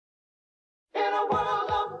a world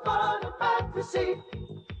of fun and fantasy,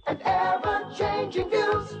 and ever-changing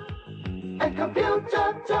views, and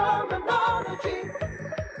computer terminology.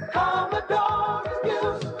 Commodore's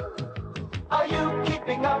news. Are you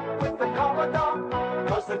keeping up with the Commodore?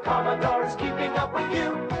 'Cause the Commodore is keeping up with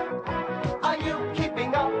you. Are you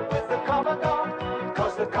keeping up with the Commodore?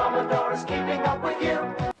 'Cause the Commodore is keeping up with you.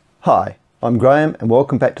 Hi, I'm Graham and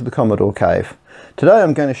welcome back to the Commodore Cave. Today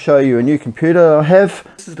I'm going to show you a new computer I have.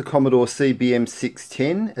 This is the Commodore CBM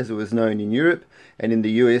 610 as it was known in Europe, and in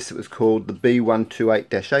the US it was called the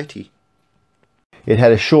B128-80. It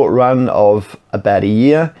had a short run of about a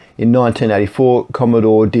year. In 1984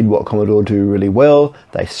 Commodore did what Commodore do really well.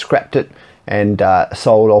 They scrapped it and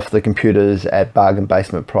sold off the computers at bargain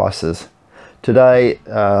basement prices. Today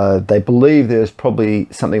they believe there's probably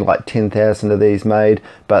something like 10,000 of these made,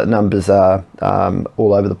 but numbers are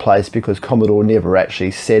all over the place because Commodore never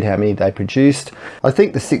actually said how many they produced. I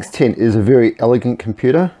think the 610 is a very elegant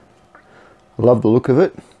computer. I love the look of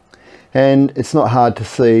it, and it's not hard to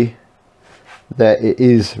see that it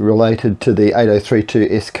is related to the 8032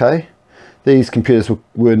 SK. These computers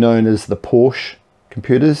were known as the Porsche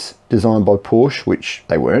computers, designed by Porsche, which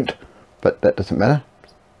they weren't, but that doesn't matter.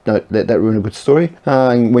 Don't let that ruin a good story.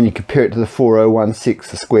 And when you compare it to the 4016,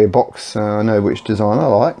 the square box, I know which design I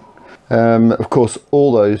like. Of course,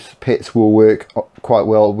 all those pets will work quite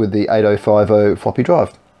well with the 8050 floppy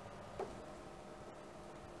drive.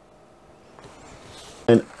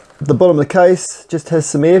 And the bottom of the case just has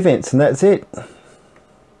some air vents, and that's it.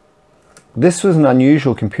 This was an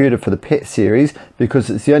unusual computer for the PET series because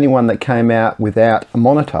it's the only one that came out without a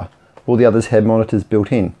monitor. All the others had monitors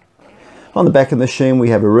built in. On the back of the machine we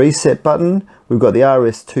have a reset button, we've got the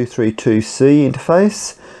RS232C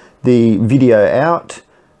interface, the video out,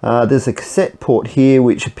 there's a cassette port here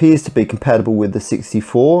which appears to be compatible with the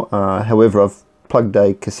 64, however I've plugged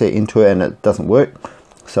a cassette into it and it doesn't work,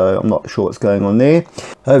 so I'm not sure what's going on there.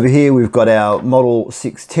 Over here we've got our model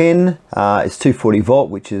 610, it's 240 volt,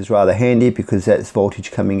 which is rather handy because that's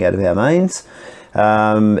voltage coming out of our mains.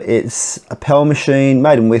 It's a PAL machine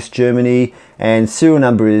made in West Germany and serial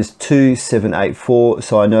number is 2784,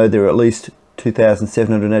 so I know there are at least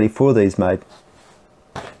 2,784 of these made.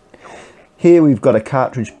 Here we've got a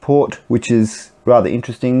cartridge port, which is rather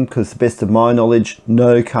interesting because to the best of my knowledge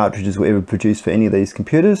no cartridges were ever produced for any of these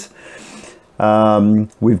computers.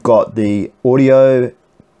 We've got the audio,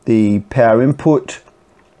 the power input,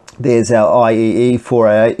 there's our IEE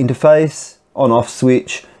 488 interface, on off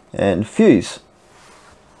switch and fuse.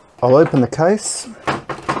 I'll open the case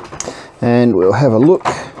and we'll have a look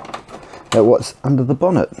at what's under the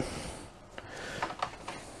bonnet.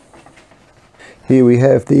 Here we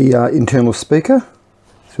have the internal speaker,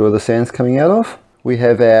 that's where the sound's coming out of. We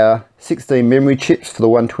have our 16 memory chips for the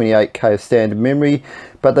 128K of standard memory,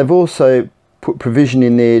 but they've also put provision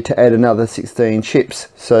in there to add another 16 chips,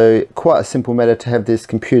 so quite a simple matter to have this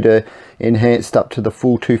computer enhanced up to the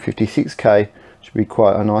full 256K. Should be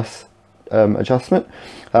quite a nice adjustment.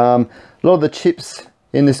 A lot of the chips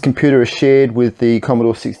in this computer are shared with the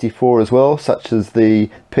Commodore 64 as well, such as the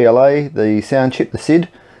PLA, the sound chip, the SID,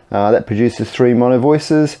 that produces 3 mono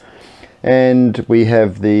voices, and we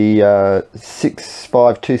have the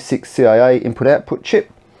 6526 CIA input output chip.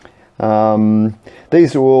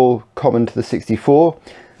 These are all common to the 64.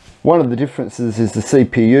 One of the differences is the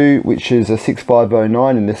CPU, which is a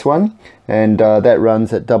 6509 in this one, and that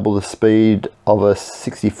runs at double the speed of a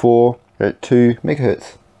 64 at 2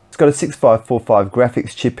 megahertz. It's got a 6545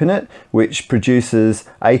 graphics chip in it, which produces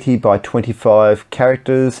 80 by 25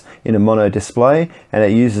 characters in a mono display, and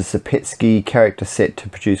it uses the Petsky character set to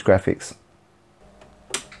produce graphics.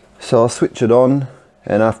 So I'll switch it on,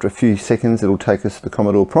 and after a few seconds it'll take us to the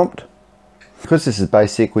Commodore prompt. Because this is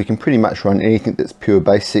basic, we can pretty much run anything that's pure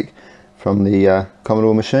basic from the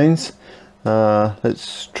Commodore machines.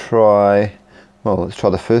 Let's try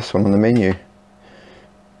the first one on the menu.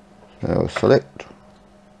 I'll select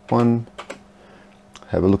one,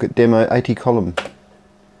 have a look at demo 80 column.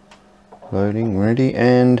 Loading, ready,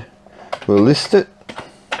 and we'll list it.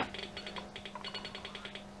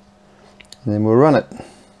 And then we'll run it.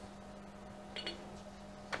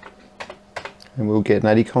 And we'll get an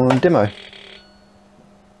 80 column demo.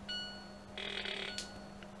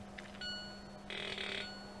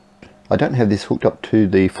 I don't have this hooked up to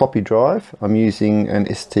the floppy drive. I'm using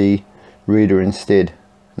an ST reader instead,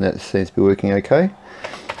 and that seems to be working okay.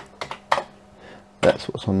 That's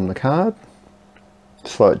what's on the card.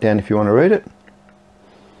 Slow it down if you want to read it.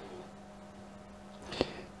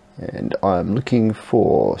 And I'm looking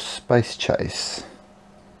for Space Chase.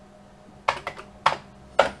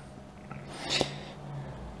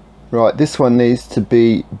 Right, this one needs to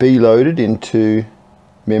be loaded into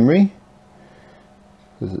memory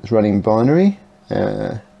because it's running binary.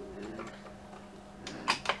 I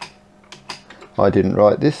didn't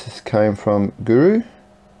write this. This came from Guru.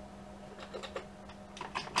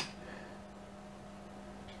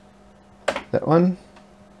 That one.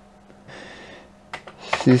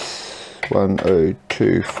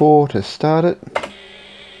 Sys1024 to start it.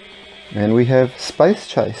 And we have Space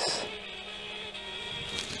Chase.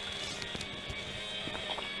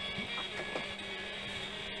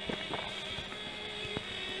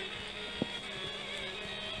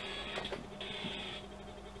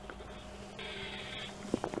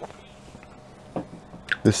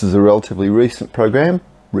 This is a relatively recent program,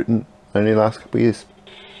 written only the last couple of years.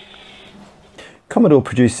 Commodore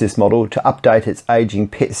produced this model to update its aging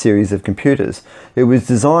PET series of computers. It was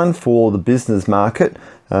designed for the business market,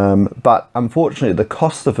 but unfortunately the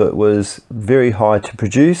cost of it was very high to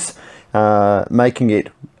produce, making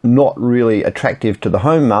it not really attractive to the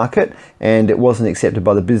home market, and it wasn't accepted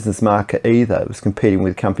by the business market either. It was competing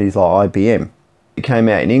with companies like IBM. It came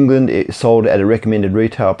out in England. It sold at a recommended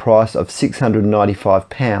retail price of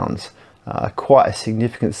 £695, quite a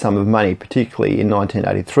significant sum of money, particularly in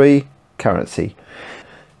 1983 currency.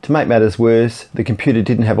 To make matters worse, the computer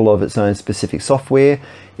didn't have a lot of its own specific software,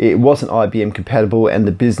 it wasn't IBM compatible, and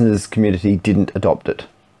the business community didn't adopt it.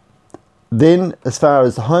 Then, as far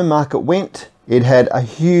as the home market went, it had a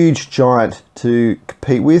huge giant to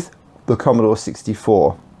compete with, the Commodore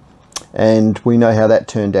 64, and we know how that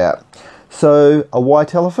turned out. So, a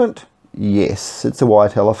white elephant? Yes, it's a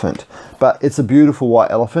white elephant, but it's a beautiful white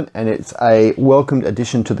elephant, and it's a welcomed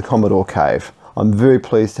addition to the Commodore Cave. I'm very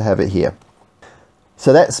pleased to have it here.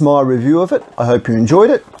 So that's my review of it. I hope you enjoyed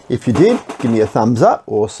it. If you did, give me a thumbs up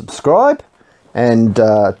or subscribe. And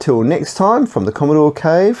till next time from the Commodore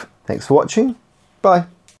Cave, thanks for watching. Bye.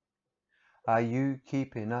 Are you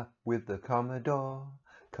keeping up with the Commodore?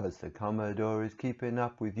 'Cause the Commodore is keeping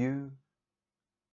up with you.